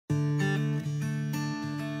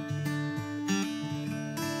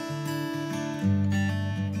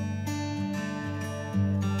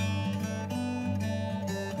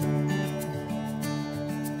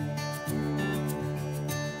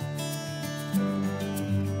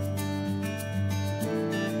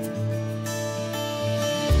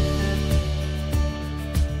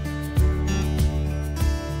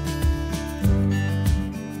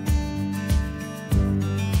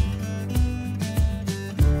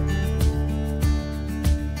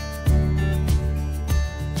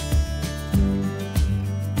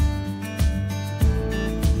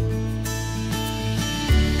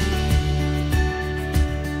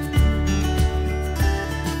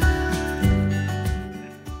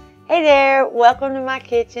Hey there, welcome to my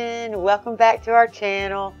kitchen. Welcome back to our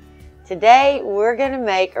channel. Today we're going to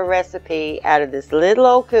make a recipe out of this little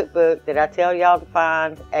old cookbook that I tell y'all to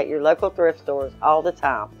find at your local thrift stores all the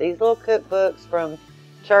time. These little cookbooks from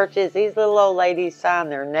churches, these little old ladies sign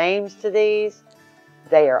their names to these.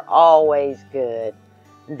 They are always good.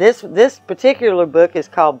 This particular book is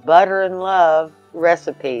called Butter and Love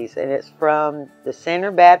Recipes, and it's from the Center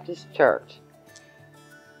Baptist Church.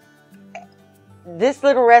 This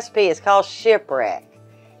little recipe is called Shipwreck,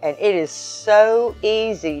 and it is so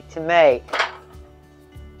easy to make.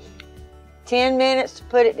 10 minutes to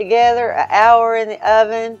put it together, an hour in the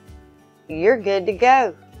oven, you're good to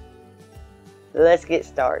go. Let's get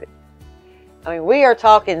started. I mean, we are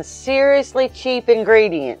talking seriously cheap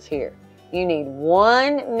ingredients here. You need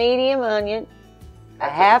 1 medium onion, a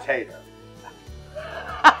half potato.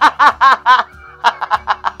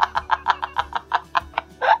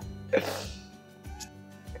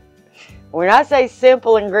 When I say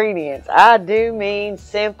simple ingredients, I do mean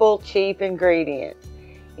simple, cheap ingredients.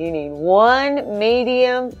 You need 1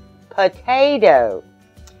 medium potato,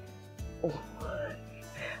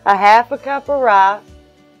 a half a cup of rice,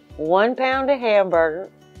 1 pound of hamburger,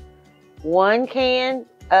 1 can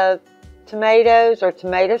of tomatoes or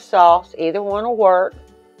tomato sauce, either one will work,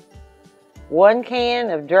 1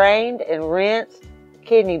 can of drained and rinsed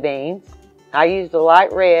kidney beans. I use the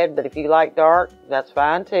light red, but if you like dark, that's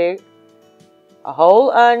fine too. A whole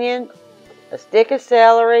onion, a stick of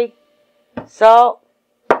celery, salt,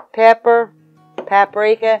 pepper,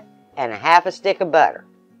 paprika, and a half a stick of butter.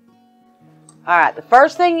 Alright, the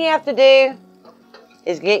first thing you have to do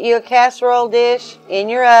is get you a casserole dish in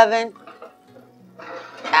your oven.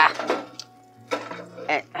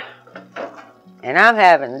 And I'm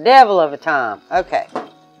having the devil of a time. Okay.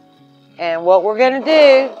 And what we're going to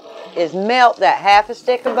do is melt that half a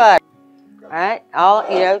stick of butter. Alright,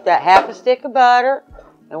 that half a stick of butter,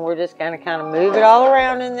 and we're just going to kind of move it all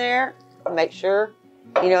around in there. Make sure,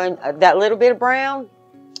 and that little bit of brown,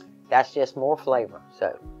 that's just more flavor.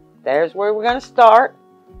 So, there's where we're going to start.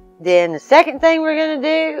 Then the second thing we're going to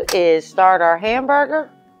do is start our hamburger.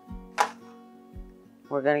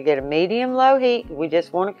 We're going to get a medium-low heat. We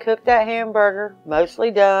just want to cook that hamburger,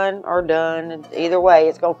 mostly done or done. And either way,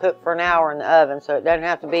 it's going to cook for an hour in the oven, so it doesn't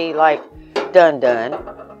have to be like done.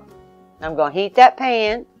 I'm going to heat that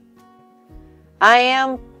pan.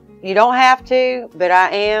 You don't have to, but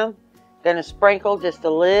I am going to sprinkle just a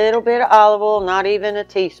little bit of olive oil, not even a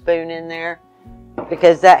teaspoon in there,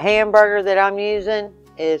 because that hamburger that I'm using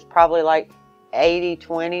is probably like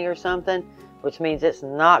 80-20 or something, which means it's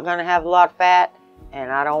not going to have a lot of fat,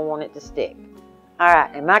 and I don't want it to stick.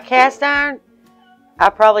 Alright, and my cast iron,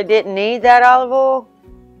 I probably didn't need that olive oil,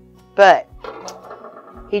 but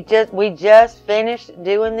we just finished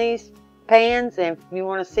doing these pans, and if you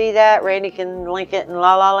want to see that, Randy can link it in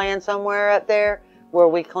La La Land somewhere up there where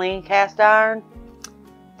we clean cast iron.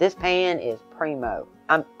 This pan is primo.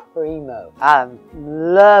 I'm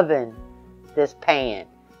loving this pan,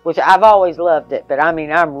 which I've always loved it, but I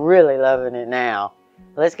mean, I'm really loving it now.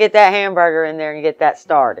 Let's get that hamburger in there and get that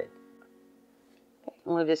started.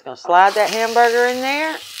 We're just going to slide that hamburger in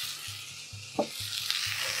there.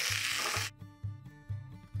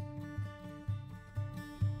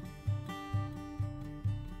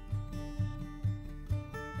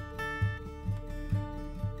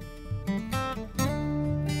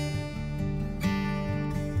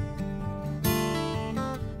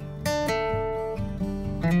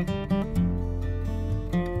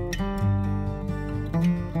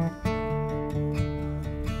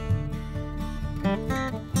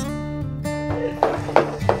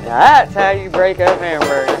 That's how you break up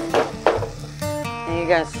hamburger. And you're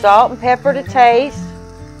going to salt and pepper to taste.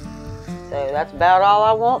 So that's about all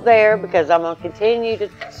I want there, because I'm going to continue to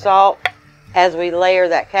salt as we layer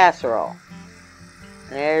that casserole.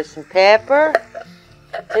 There's some pepper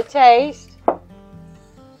to taste.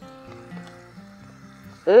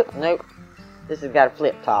 Oop, nope. This has got a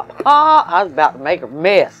flip top. I was about to make a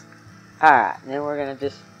mess. Alright, and then we're going to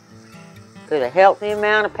just put a healthy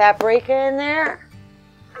amount of paprika in there.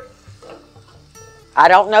 I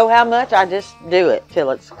don't know how much, I just do it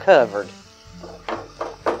till it's covered.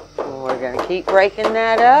 And we're going to keep breaking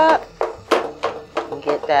that up and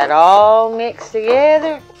get that all mixed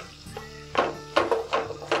together.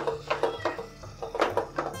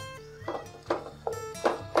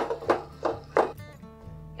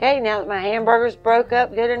 Okay, now that my hamburger's broke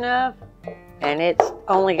up good enough, and it's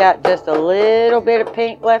only got just a little bit of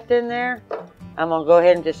pink left in there, I'm going to go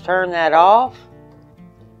ahead and just turn that off.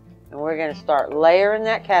 And we're going to start layering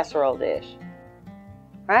that casserole dish.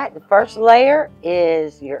 Right, the first layer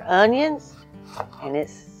is your onions, and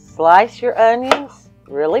it's Slice your onions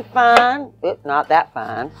really fine. Oops, not that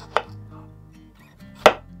fine.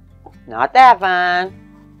 Not that fine.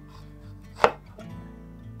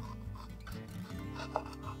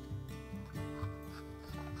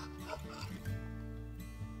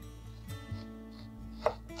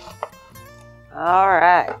 All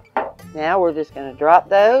right, now we're just going to drop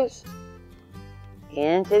those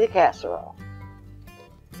into the casserole.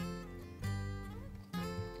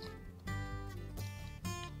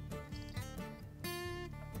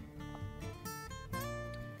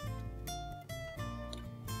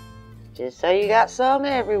 Just so you got some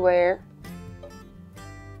everywhere.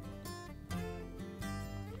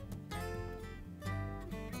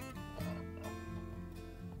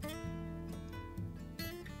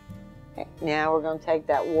 Now we're going to take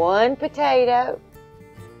that one potato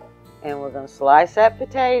and we're going to slice that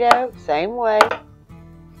potato same way.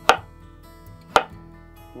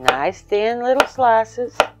 Nice thin little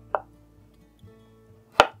slices.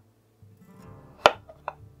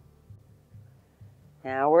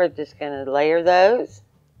 Now we're just going to layer those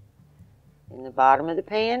in the bottom of the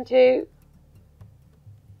pan too.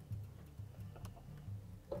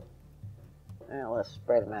 Now let's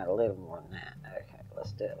spread them out a little more than that. Okay,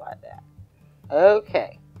 let's do it like that.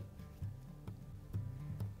 Okay.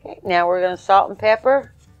 Okay, now we're going to salt and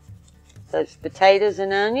pepper those potatoes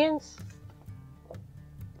and onions.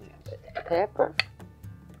 Put that pepper.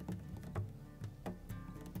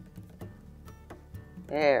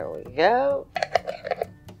 There we go.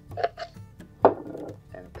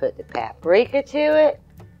 And put the paprika to it.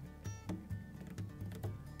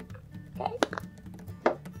 Okay.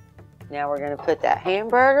 Now we're going to put that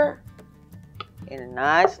hamburger in a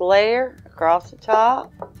nice layer across the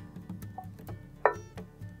top.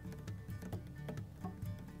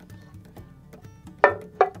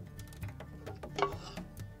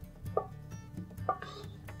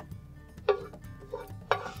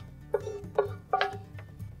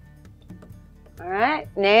 Alright,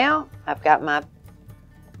 now I've got my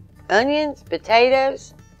onions,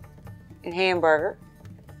 potatoes, and hamburger.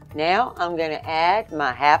 Now I'm going to add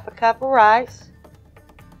my half a cup of rice.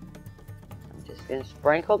 I'm just going to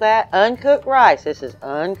sprinkle that uncooked rice. This is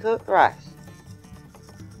uncooked rice.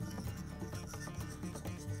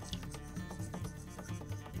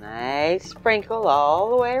 Nice sprinkle all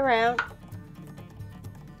the way around.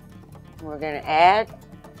 We're going to add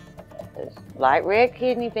those light red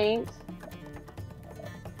kidney beans.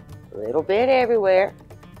 A little bit everywhere.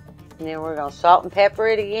 And then we're going to salt and pepper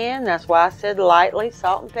it again. That's why I said lightly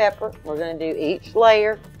salt and pepper. We're going to do each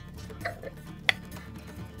layer.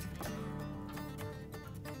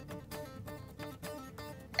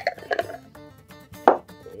 A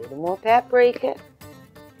little more paprika.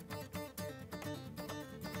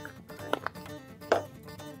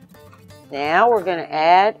 Now we're going to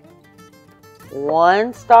add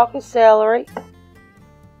one stalk of celery.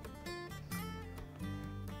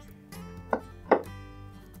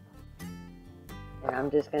 And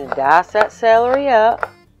I'm just going to dice that celery up.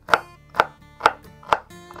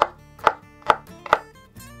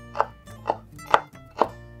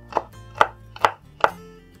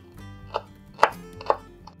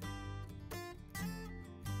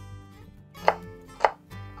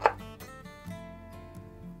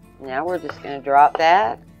 Now we're just going to drop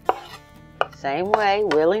that same way,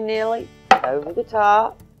 willy-nilly, over the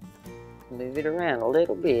top. Move it around a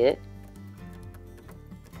little bit.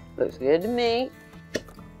 Looks good to me.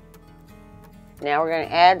 Now we're going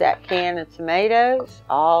to add that can of tomatoes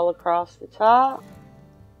all across the top.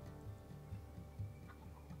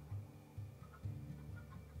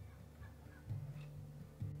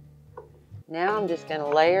 Now I'm just going to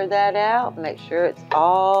layer that out, make sure it's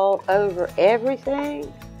all over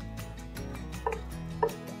everything.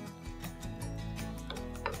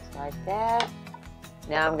 Just like that.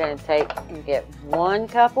 Now I'm going to take and get 1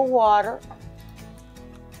 cup of water.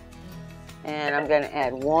 And I'm going to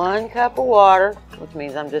add 1 cup of water, which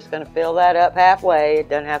means I'm just going to fill that up halfway. It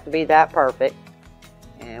doesn't have to be that perfect.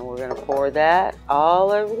 And we're going to pour that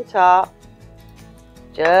all over the top,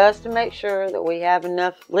 just to make sure that we have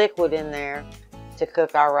enough liquid in there to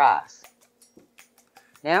cook our rice.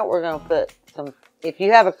 Now we're going to put some, if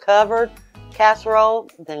you have a covered casserole,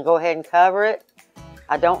 then go ahead and cover it.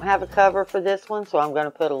 I don't have a cover for this one, so I'm going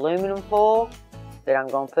to put aluminum foil. Then I'm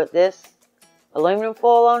going to put this aluminum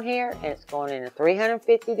foil on here, and it's going in a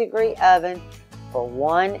 350-degree oven for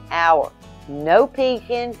 1 hour. No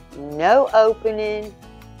peeking, no opening.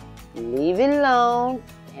 Leave it alone,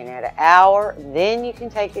 and at an hour, then you can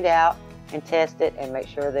take it out and test it and make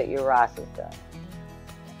sure that your rice is done.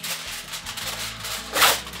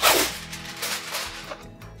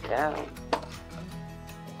 So,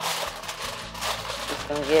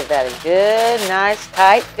 going to give that a good, nice,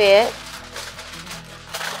 tight fit.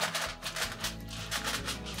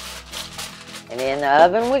 And in the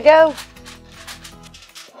oven we go.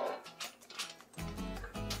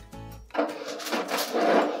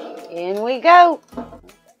 In we go.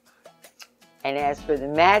 And as for the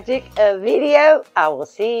magic of video, I will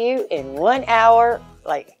see you in 1 hour,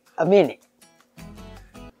 like a minute.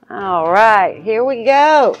 All right, here we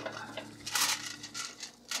go.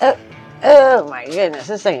 Oh my goodness,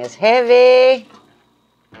 this thing is heavy.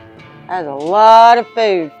 That's a lot of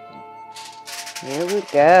food. Here we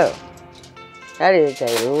go. That is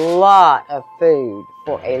a lot of food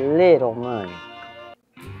for a little money.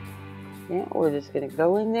 Yeah, we're just going to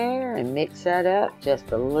go in there and mix that up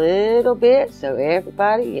just a little bit so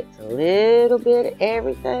everybody gets a little bit of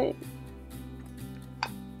everything.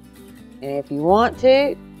 And if you want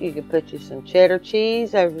to, you can put you some cheddar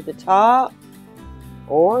cheese over the top,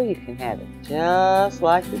 or you can have it just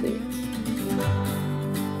like it is.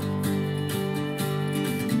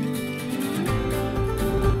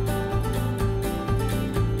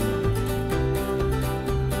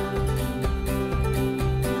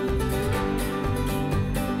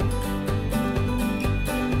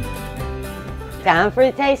 Time for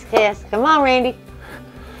the taste test. Come on, Randy.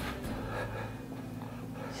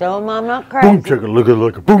 Show them I'm not crazy. Boom, chicka, look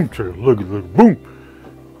at, boom, chicka, look at, boom.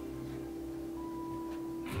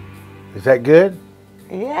 Is that good?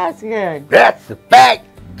 Yeah, it's good. That's the fact,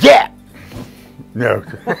 yeah. No.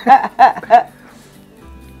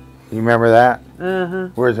 You remember that? Uh-huh.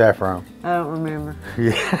 Where's that from? I don't remember.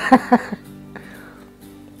 Yeah.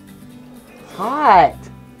 It's hot.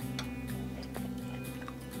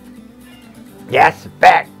 That's the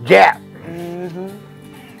fact, yeah. Mm-hmm.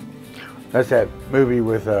 That's that movie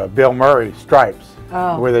with Bill Murray, Stripes,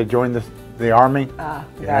 where they joined the army. Gotcha.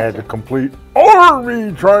 They had to complete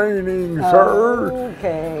army training, sir.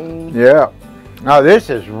 Okay. Yeah. Now this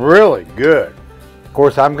is really good. Of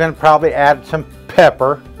course, I'm going to probably add some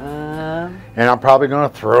pepper. And I'm probably going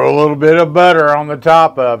to throw a little bit of butter on the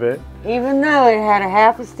top of it. Even though it had a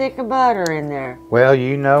half a stick of butter in there. Well,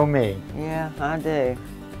 you know me. Yeah, I do.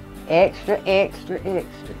 Extra, extra,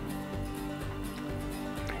 extra.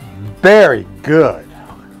 Very good.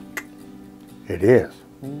 It is.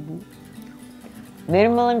 Mm-hmm.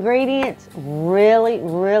 Minimal ingredients, really,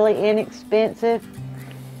 really inexpensive.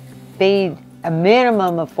 Feed a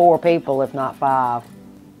minimum of 4 people, if not 5.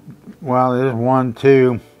 Well, there's 1,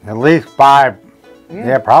 2, at least 5.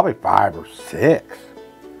 Yeah, probably 5 or 6.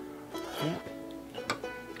 Yeah.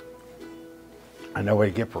 I know what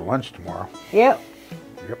to get for lunch tomorrow. Yep.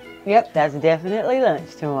 Yep, that's definitely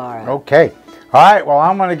lunch tomorrow. Okay. All right, well,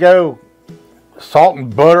 I'm going to go salt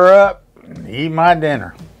and butter up and eat my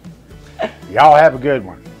dinner. Y'all have a good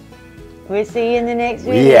one. We'll see you in the next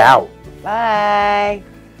video. We out. Bye.